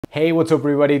Hey, what's up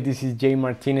everybody? This is Jay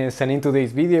Martinez, and in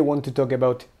today's video I want to talk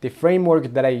about the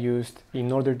framework that I used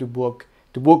in order to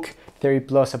book 30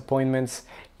 plus appointments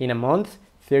in a month,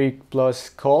 30 plus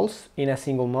calls in a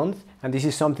single month, and this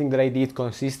is something that I did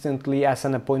consistently as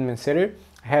an appointment setter.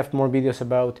 I have more videos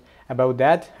about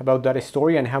that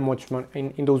story, and how much money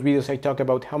in those videos I talk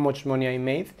about how much money I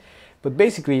made. But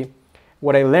basically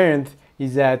what I learned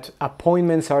is that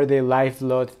appointments are the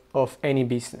lifeblood of any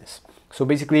business. So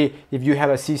basically, if you have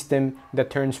a system that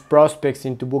turns prospects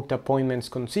into booked appointments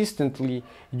consistently,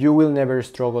 you will never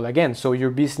struggle again. So your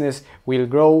business will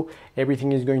grow,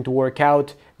 everything is going to work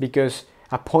out because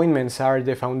appointments are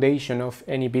the foundation of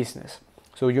any business.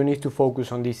 So you need to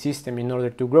focus on this system in order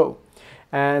to grow.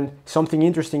 And something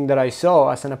interesting that I saw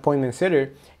as an appointment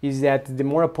setter is that the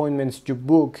more appointments you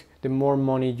book, the more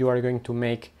money you are going to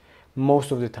make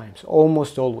most of the times,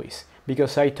 almost always.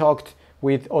 Because I talked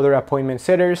with other appointment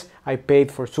setters, I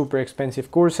paid for super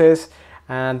expensive courses,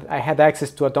 and I had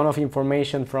access to a ton of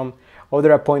information from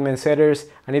other appointment setters,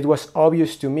 and it was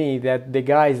obvious to me that the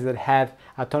guys that had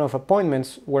a ton of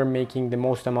appointments were making the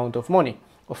most amount of money.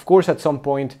 Of course, at some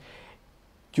point,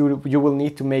 you will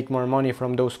need to make more money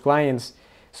from those clients,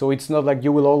 so it's not like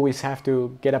you will always have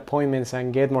to get appointments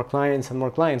and get more clients and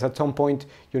more clients. At some point,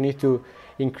 you need to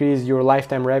increase your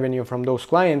lifetime revenue from those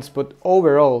clients, but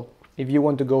overall, if you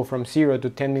want to go from $0 to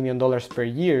 $10 million per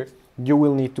year, you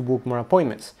will need to book more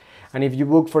appointments. And if you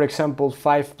book, for example,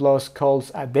 5 plus calls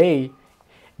a day,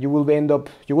 you will end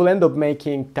up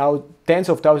making tens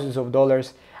of thousands of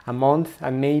dollars a month,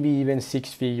 and maybe even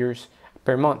 6 figures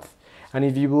per month. And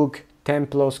if you book 10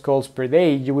 plus calls per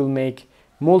day, you will make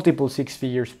multiple 6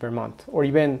 figures per month, or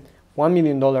even $1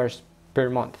 million per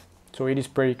month. So it is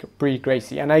pretty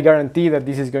crazy. And I guarantee that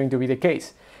this is going to be the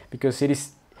case, because it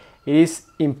is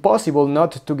impossible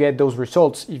not to get those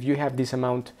results if you have this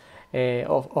amount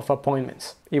of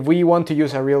appointments. If we want to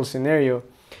use a real scenario,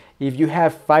 if you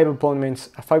have 5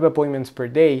 appointments per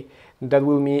day, that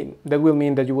will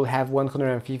mean that you will have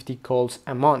 150 calls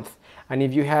a month. And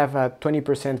if you have a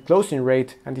 20% closing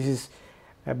rate, and this is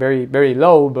very, very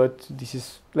low, but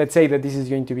let's say that this is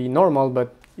going to be normal,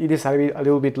 but it is a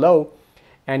little bit low.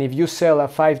 And if you sell a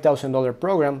 $5,000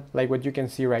 program, like what you can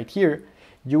see right here,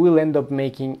 you will end up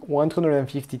making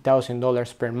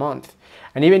 $150,000 per month.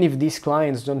 And even if these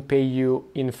clients don't pay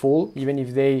you in full, even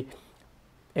if they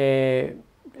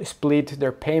split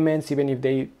their payments, even if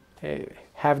they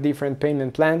have different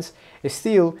payment plans,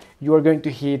 still you are going to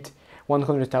hit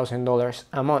 $100,000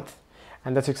 a month.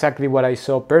 And that's exactly what I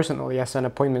saw personally as an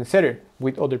appointment setter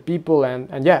with other people.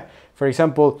 And yeah, for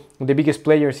example, the biggest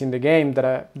players in the game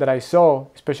that I saw,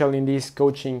 especially in this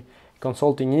coaching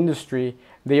consulting industry,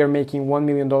 they are making $1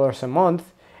 million a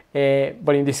month,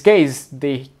 but in this case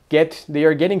they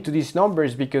are getting to these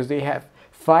numbers because they have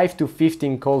 5 to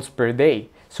 15 calls per day.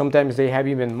 Sometimes they have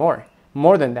even more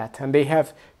than that, and they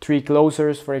have 3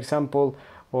 closers, for example,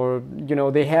 or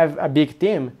they have a big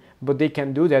team, but they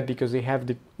can do that because they have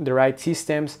the right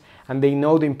systems, and they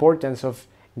know the importance of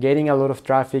getting a lot of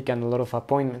traffic and a lot of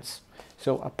appointments.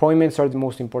 So appointments are the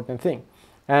most important thing.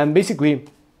 And basically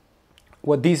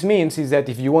what this means is that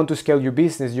if you want to scale your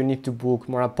business, you need to book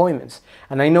more appointments.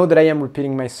 And I know that I am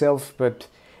repeating myself, but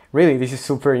really this is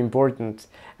super important.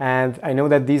 And I know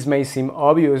that this may seem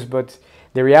obvious, but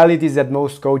the reality is that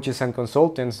most coaches and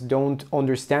consultants don't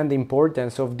understand the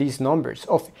importance of these numbers,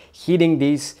 of hitting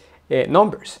these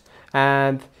numbers.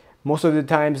 And most of the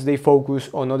times they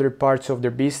focus on other parts of their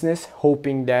business,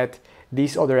 hoping that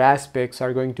these other aspects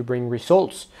are going to bring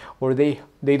results, or they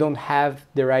don't have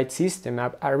the right system,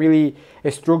 a really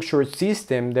structured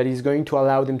system that is going to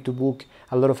allow them to book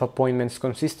a lot of appointments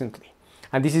consistently.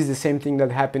 And this is the same thing that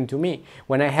happened to me.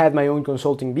 When I had my own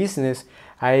consulting business,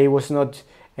 I was not,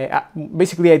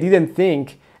 basically I didn't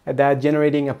think that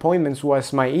generating appointments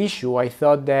was my issue. I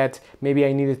thought that maybe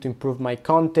I needed to improve my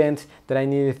content, that I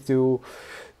needed to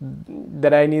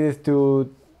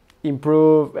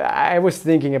improve. I was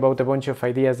thinking about a bunch of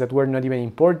ideas that were not even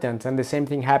important, and the same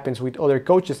thing happens with other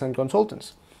coaches and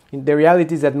consultants. The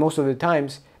reality is that most of the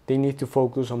times they need to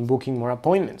focus on booking more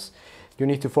appointments. You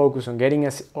need to focus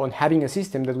on having a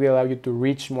system that will allow you to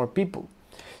reach more people.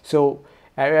 So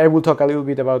I will talk a little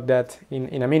bit about that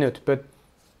in a minute, but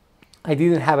I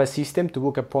didn't have a system to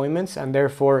book appointments, and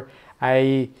therefore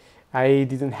I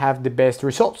didn't have the best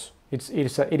results. It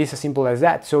is as simple as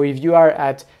that. So if you are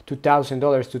at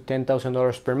 $2,000 to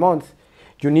 $10,000 per month,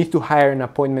 you need to hire an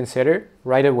appointment setter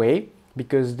right away,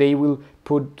 because they will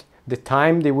put the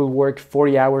time, they will work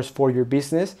 40 hours for your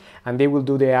business, and they will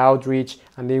do the outreach,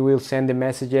 and they will send the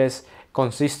messages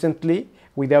consistently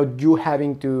without you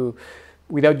having to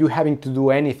do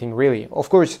anything really. Of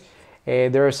course,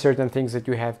 there are certain things that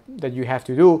you have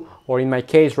to do. Or in my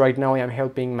case right now, I am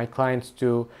helping my clients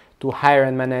to hire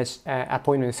and manage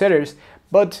appointment setters.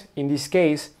 But in this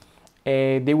case,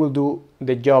 they will do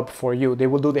the job for you. They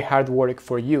will do the hard work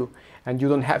for you, and you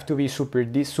don't have to be super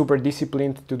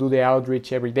disciplined to do the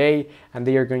outreach every day, and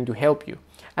they are going to help you.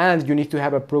 And you need to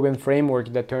have a proven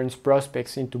framework that turns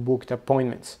prospects into booked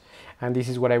appointments. And this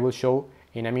is what I will show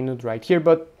in a minute right here,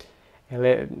 but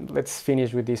let's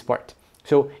finish with this part.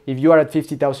 So if you are at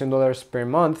 $50,000 per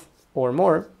month or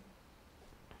more,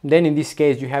 then in this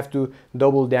case you have to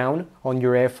double down on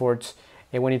your efforts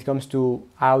when it comes to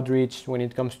outreach, when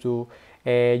it comes to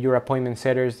your appointment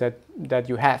setters that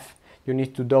you have. You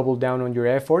need to double down on your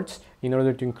efforts in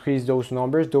order to increase those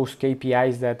numbers, those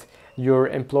KPIs that your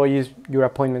employees, your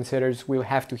appointment setters will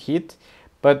have to hit.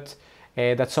 But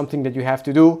that's something that you have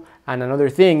to do. And another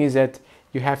thing is that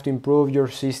you have to improve your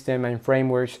system and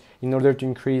frameworks in order to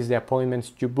increase the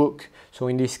appointments you book. So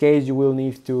in this case, you will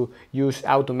need to use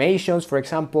automations. For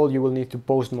example, you will need to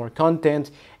post more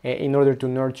content in order to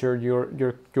nurture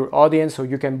your audience, so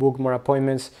you can book more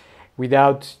appointments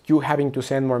without you having to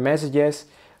send more messages.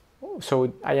 So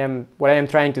what I am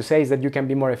trying to say is that you can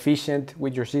be more efficient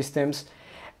with your systems.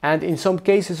 And in some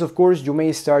cases, of course, you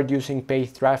may start using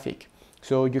paid traffic.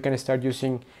 So you can start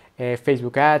using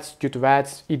Facebook ads, YouTube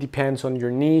ads. It depends on your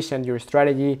niche and your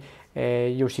strategy,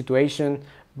 your situation.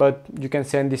 But you can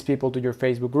send these people to your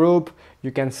Facebook group.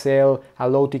 You can sell a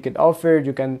low ticket offer.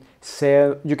 You can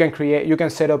set up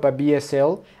a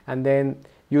BSL and then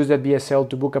use that BSL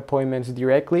to book appointments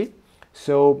directly.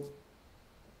 So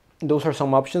those are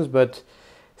some options, but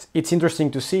it's interesting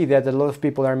to see that a lot of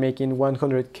people are making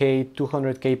 100K,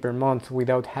 200K per month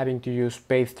without having to use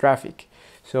paid traffic.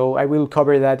 So I will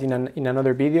cover that in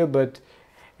another video, but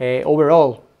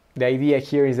overall, the idea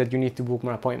here is that you need to book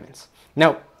more appointments.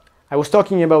 Now, I was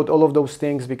talking about all of those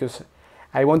things because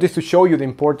I wanted to show you the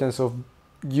importance of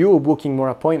you booking more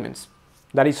appointments.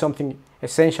 That is something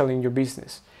essential in your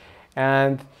business.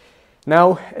 And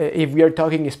now, if we are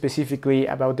talking specifically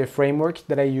about the framework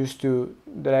that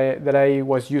I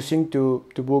was using to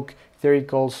book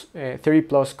 30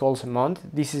 plus calls a month,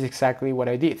 this is exactly what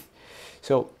I did.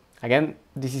 So again,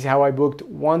 this is how I booked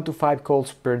 1 to 5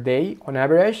 calls per day on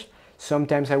average.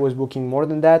 Sometimes I was booking more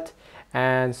than that,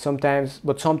 and sometimes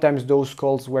those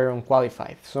calls were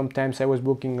unqualified. Sometimes I was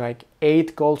booking like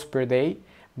 8 calls per day,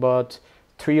 but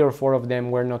 3 or 4 of them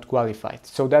were not qualified.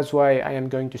 So that's why I am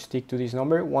going to stick to this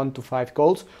number, 1 to 5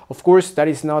 calls. Of course, that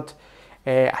is not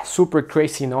a super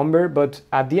crazy number, but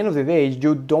at the end of the day,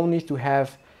 you don't need to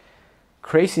have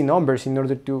crazy numbers in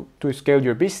order to scale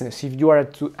your business. If you are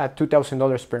at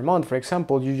 $2,000 per month, for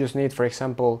example, you just need, for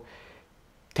example,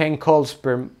 10 calls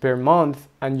per month,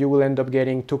 and you will end up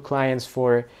getting 2 clients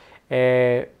for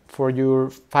your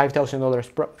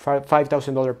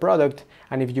 $5,000 product.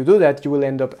 And if you do that, you will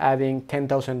end up adding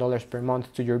 $10,000 per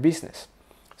month to your business.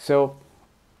 So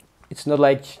it's not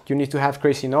like you need to have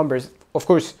crazy numbers. Of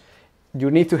course, you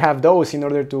need to have those in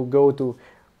order to go to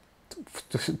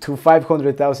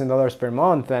 $500,000 per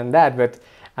month and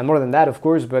more than that, of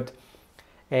course. But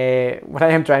what I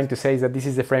am trying to say is that this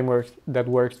is the framework that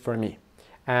worked for me,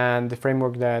 and the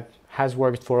framework that has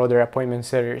worked for other appointment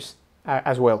setters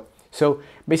as well. So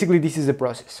basically, this is the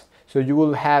process. So you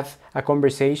will have a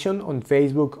conversation on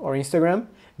Facebook or Instagram.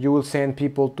 You will send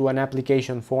people to an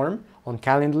application form on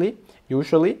Calendly,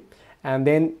 usually, and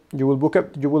then you will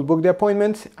book the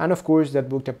appointment, and of course that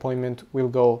booked appointment will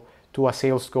go to a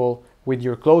sales call with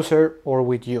your closer or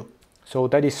with you. So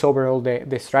that is overall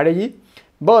the strategy.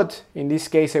 But in this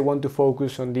case, I want to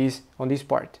focus on this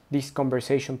part, this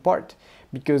conversation part,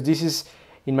 because this is,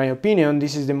 in my opinion,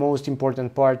 this is the most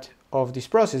important part of this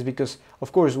process, because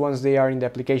of course once they are in the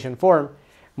application form,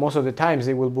 most of the times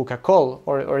they will book a call,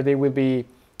 or they will be,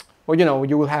 or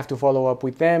you will have to follow up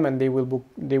with them, and they will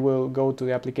go to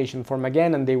the application form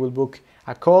again and they will book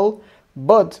a call.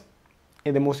 But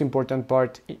the most important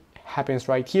part happens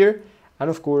right here, and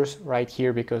of course right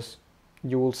here, because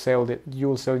you will sell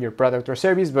your product or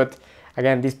service. But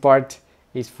again, this part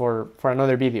is for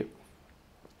another video.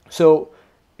 So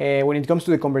when it comes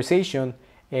to the conversation,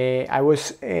 you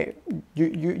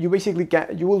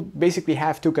will basically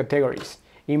have 2 categories: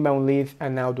 inbound lead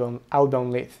and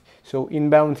outbound lead. So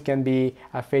inbound can be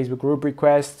a Facebook group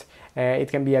request, it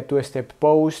can be a 2-step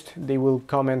post. They will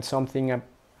comment something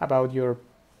about your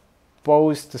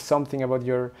post, something about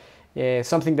your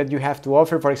something that you have to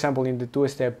offer. For example, in the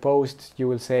 2-step post, you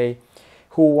will say,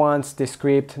 who wants the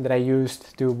script that I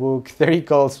used to book 30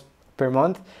 calls per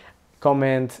month?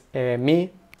 Comment me,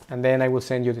 and then I will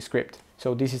send you the script.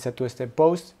 So this is a 2-step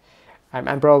post.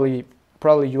 I'm probably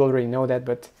you already know that,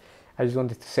 but I just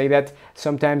wanted to say that.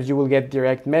 Sometimes you will get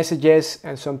direct messages,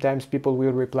 and sometimes people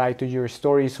will reply to your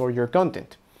stories or your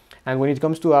content. And when it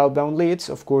comes to outbound leads,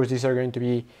 of course, these are going to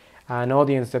be an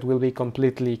audience that will be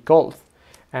completely cold.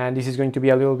 And this is going to be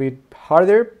a little bit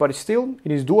harder, but still,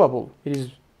 it is doable. It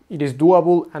is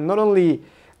doable, and not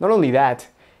only that,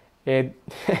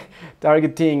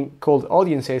 targeting cold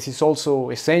audiences is also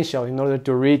essential in order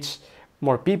to reach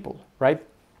more people, right?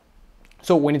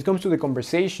 So when it comes to the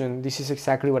conversation, this is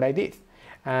exactly what I did.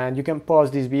 And you can pause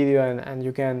this video and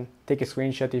you can take a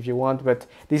screenshot if you want, but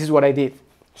this is what I did.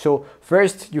 So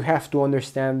first, you have to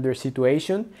understand their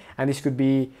situation, and this could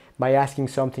be by asking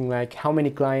something like, how many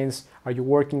clients are you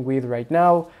working with right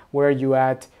now? Where are you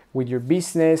at with your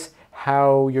business?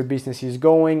 How your business is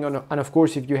going? And of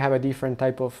course, if you have a different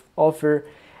type of offer,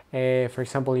 for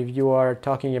example, if you are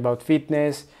talking about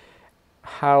fitness,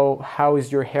 how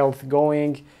is your health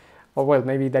going? Or well,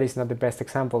 maybe that is not the best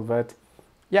example, but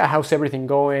yeah, how's everything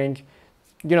going?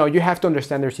 You know, you have to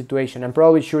understand their situation. I'm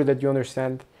probably sure that you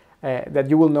understand that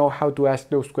you will know how to ask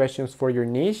those questions for your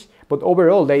niche, but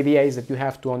overall the idea is that you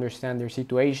have to understand their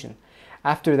situation.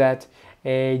 After that,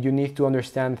 you need to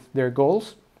understand their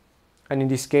goals, and in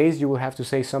this case you will have to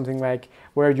say something like,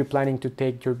 where are you planning to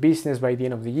take your business by the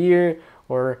end of the year,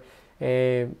 or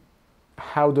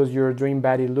how does your dream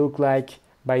body look like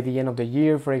by the end of the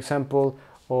year, for example,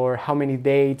 or how many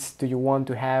dates do you want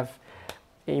to have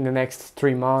in the next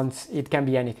 3 months. It can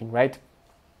be anything, right?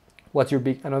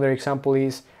 Another example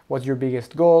is, what's your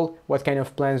biggest goal? What kind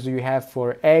of plans do you have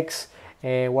for X?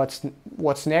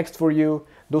 What's next for you?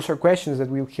 Those are questions that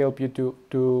will help you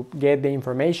to get the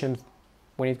information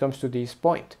when it comes to this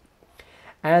point.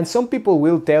 And some people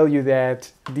will tell you that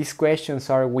these questions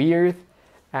are weird.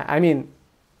 I mean,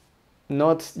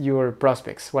 not your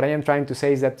prospects. What I am trying to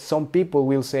say is that some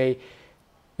people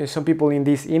in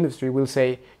this industry will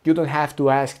say, you don't have to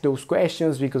ask those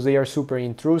questions because they are super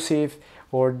intrusive,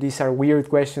 or these are weird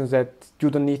questions that you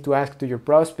don't need to ask to your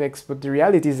prospects. But the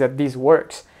reality is that this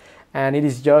works, and it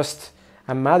is just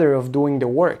a matter of doing the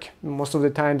work. Most of the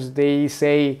times they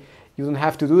say you don't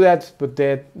have to do that, but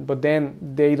then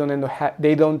they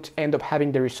don't end up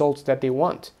having the results that they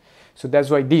want. So that's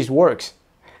why this works.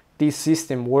 This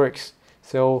system works.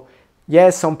 So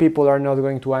yes, some people are not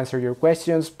going to answer your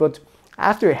questions, but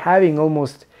after having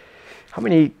almost, how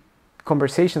many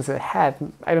conversations I had,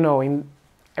 I don't know,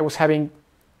 I was having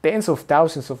tens of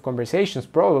thousands of conversations,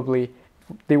 probably,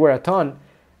 they were a ton.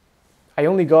 I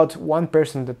only got one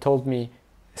person that told me,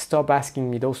 stop asking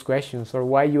me those questions, or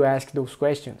why you ask those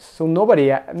questions. So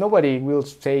nobody will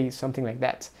say something like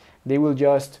that. They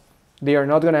are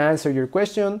not going to answer your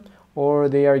question, or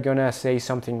they are going to say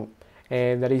something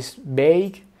that is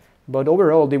vague. But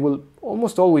overall,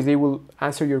 almost always they will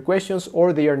answer your questions,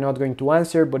 or they are not going to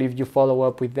answer, but if you follow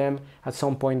up with them, at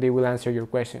some point they will answer your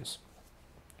questions.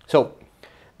 So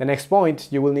the next point,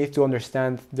 you will need to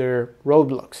understand their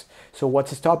roadblocks. So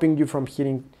what's stopping you from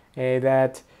hitting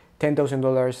that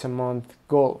 $10,000 a month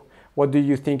goal? What do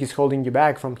you think is holding you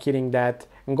back from hitting that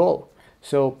goal?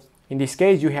 So in this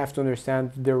case, you have to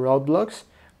understand their roadblocks,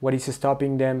 what is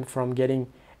stopping them from getting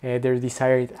their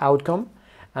desired outcome.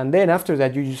 And then after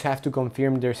that, you just have to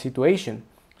confirm their situation.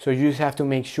 So you just have to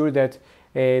make sure that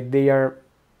they are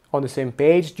on the same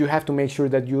page. You have to make sure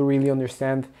that you really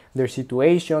understand their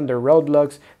situation, their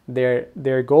roadblocks,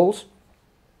 their goals.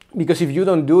 Because if you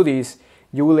don't do this,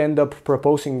 you will end up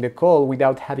proposing the call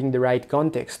without having the right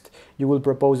context. You will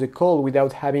propose a call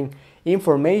without having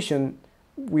information,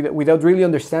 without really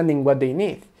understanding what they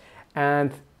need.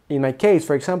 And in my case,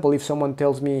 for example, if someone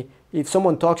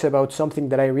talks about something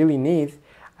that I really need,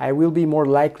 I will be more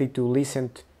likely to listen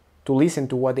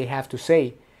to what they have to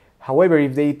say. However,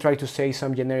 if they try to say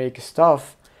some generic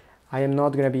stuff, I am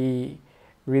not going to be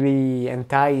really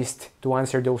enticed to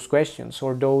answer those questions,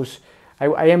 or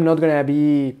I am not going to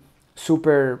be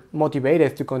super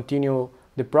motivated to continue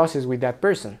the process with that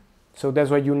person. So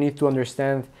that's why you need to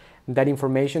understand that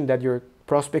information that your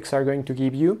prospects are going to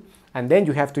give you, and then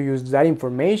you have to use that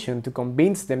information to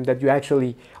convince them that you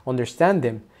actually understand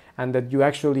them, and that you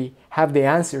actually have the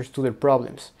answers to their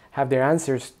problems, have the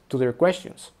answers to their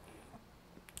questions.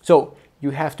 So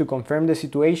you have to confirm the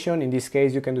situation. In this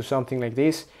case, you can do something like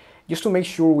this, just to make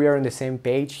sure we are on the same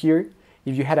page here.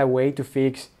 If you had a way to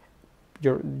fix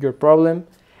your problem,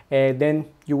 then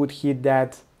you would hit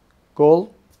that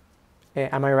goal.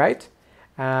 Am I right?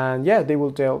 And yeah, they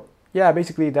will tell, yeah,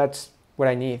 basically that's what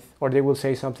I need. Or they will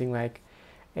say something like,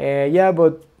 yeah,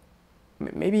 but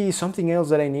maybe something else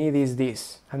that I need is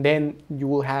this. And then you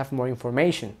will have more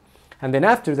information. And then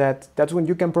after that, that's when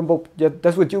you can propose.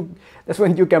 That's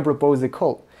when you can propose the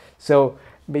call. So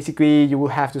basically, you will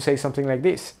have to say something like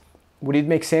this: Would it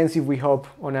make sense if we hop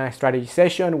on a strategy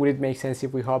session? Would it make sense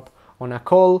if we hop on a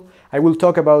call? I will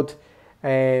talk about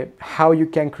how you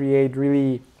can create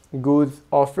really good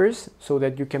offers so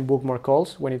that you can book more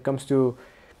calls when it comes to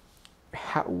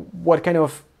what kind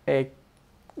of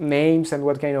names and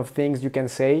what kind of things you can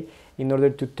say in order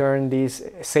to turn this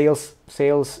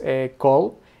sales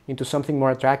call into something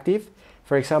more attractive.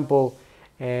 For example,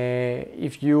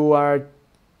 if you are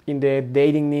in the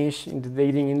dating niche, in the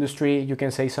dating industry, you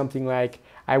can say something like,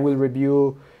 I will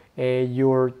review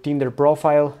your Tinder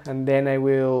profile and then I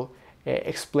will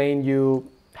explain you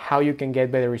how you can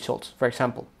get better results, for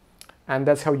example. And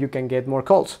that's how you can get more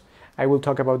calls. I will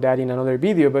talk about that in another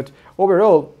video, but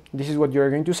overall, this is what you're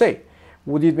going to say.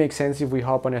 Would it make sense if we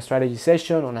hop on a strategy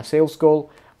session, on a sales call,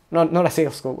 not a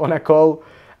sales call, on a call,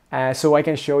 so I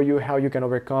can show you how you can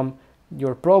overcome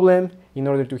your problem in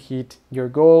order to hit your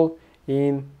goal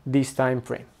in this time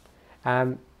frame.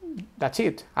 That's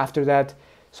it. After that,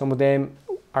 some of them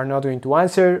are not going to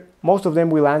answer. Most of them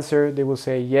will answer. They will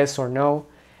say yes or no.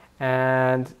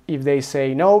 And if they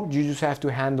say no, you just have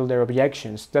to handle their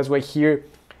objections. That's why here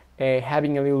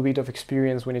having a little bit of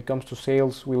experience when it comes to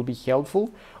sales will be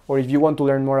helpful. Or if you want to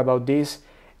learn more about this,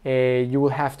 you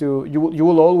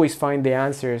will always find the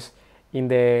answers in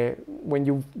the when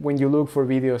you look for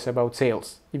videos about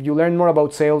sales. If you learn more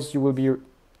about sales, you will be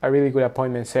a really good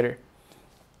appointment setter.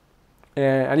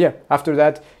 And yeah, after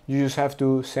that, you just have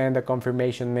to send a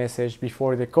confirmation message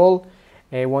before the call,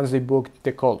 once they book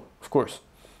the call, of course.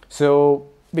 So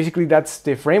basically, that's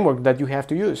the framework that you have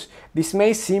to use. This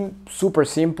may seem super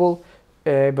simple,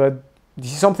 but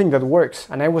this is something that works.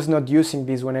 And I was not using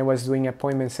this when I was doing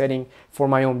appointment setting for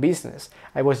my own business.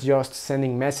 I was just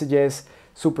sending messages,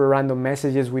 super random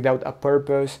messages without a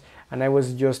purpose, and I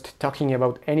was just talking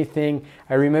about anything.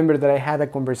 I remember that I had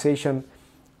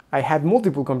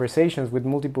multiple conversations with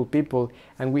multiple people,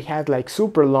 and we had like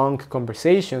super long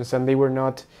conversations, and they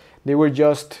were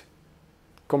just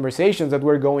conversations that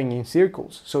were going in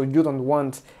circles. So you don't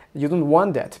want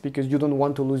that, because you don't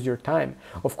want to lose your time.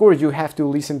 Of course, you have to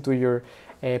listen to your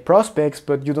prospects,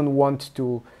 but you don't want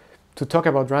to talk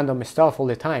about random stuff all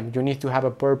the time. You need to have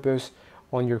a purpose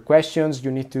on your questions.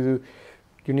 You need to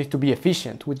be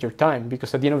efficient with your time,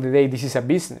 because at the end of the day, this is a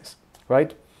business,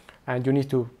 right? And you need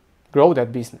to grow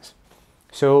that business.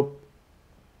 So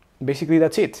basically,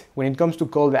 that's it. When it comes to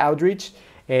cold outreach,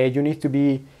 you need to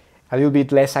be a little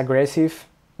bit less aggressive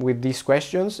with these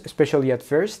questions, especially at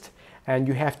first, and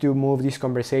you have to move these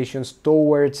conversations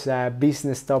towards a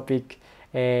business topic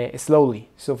slowly.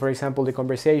 So for example, the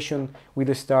conversation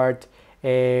will start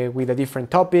with a different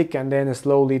topic, and then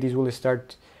slowly this will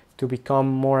start to become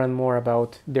more and more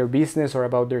about their business or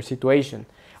about their situation.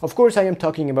 Of course, I am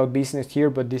talking about business here,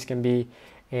 but this can be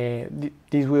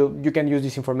you can use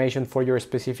this information for your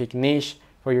specific niche,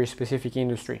 for your specific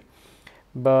industry.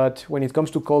 But when it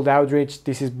comes to cold outreach,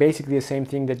 this is basically the same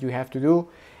thing that you have to do.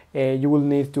 You will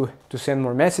need to send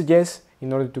more messages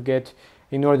in order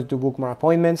to book more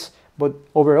appointments. But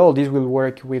overall, this will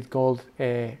work with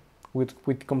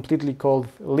with completely cold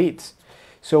leads.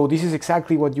 So this is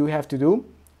exactly what you have to do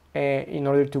in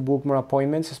order to book more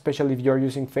appointments, especially if you're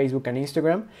using Facebook and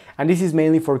Instagram. And this is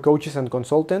mainly for coaches and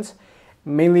consultants.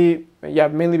 Mainly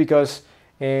because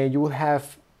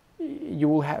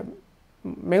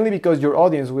mainly because your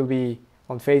audience will be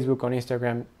on Facebook, on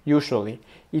Instagram, usually.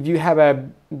 If you have a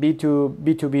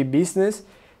B2B business,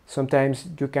 sometimes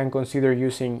you can consider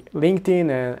using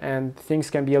LinkedIn, and things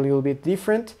can be a little bit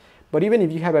different. But even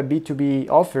if you have a B2B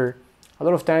offer, a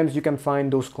lot of times you can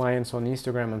find those clients on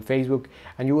Instagram and Facebook,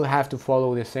 and you will have to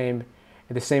follow the same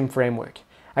framework.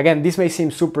 Again, this may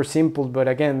seem super simple, but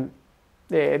again,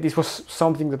 this was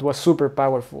something that was super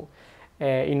powerful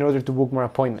in order to book more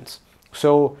appointments.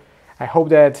 So I hope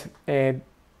that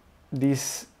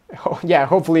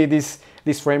hopefully this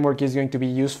framework is going to be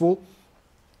useful.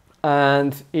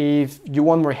 And if you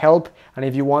want more help, and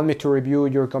if you want me to review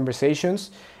your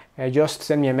conversations, just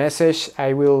send me a message.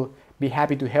 I will be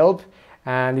happy to help.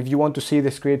 And if you want to see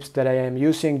the scripts that I am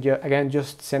using, again,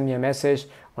 just send me a message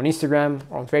on Instagram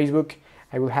or on Facebook.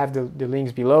 I will have the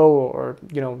links below, or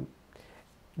you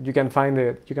can find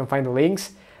the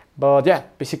links. But yeah,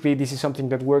 basically this is something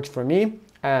that works for me,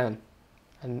 and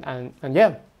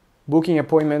yeah, booking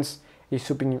appointments is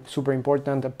super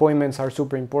important. Appointments are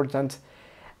super important.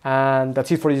 And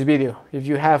that's it for this video. If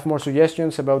you have more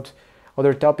suggestions about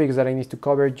other topics that I need to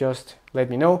cover, just let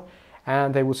me know,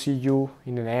 and I will see you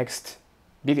in the next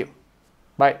video.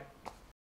 Bye.